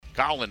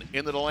Garland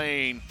into the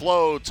lane,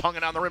 floats, hung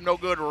it on the rim, no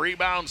good.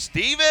 Rebound,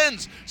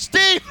 Stevens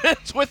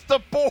with the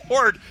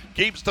board.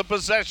 Keeps the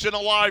possession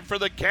alive for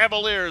the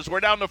Cavaliers.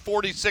 We're down to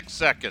 46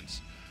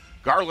 seconds.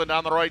 Garland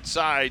on the right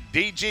side.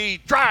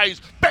 DG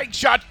drives, bank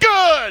shot,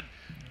 good!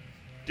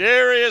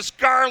 Darius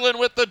Garland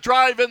with the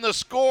drive and the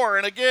score.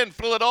 And again,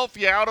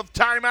 Philadelphia out of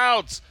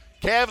timeouts.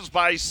 Cavs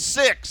by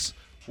 6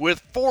 with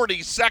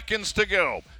 40 seconds to go.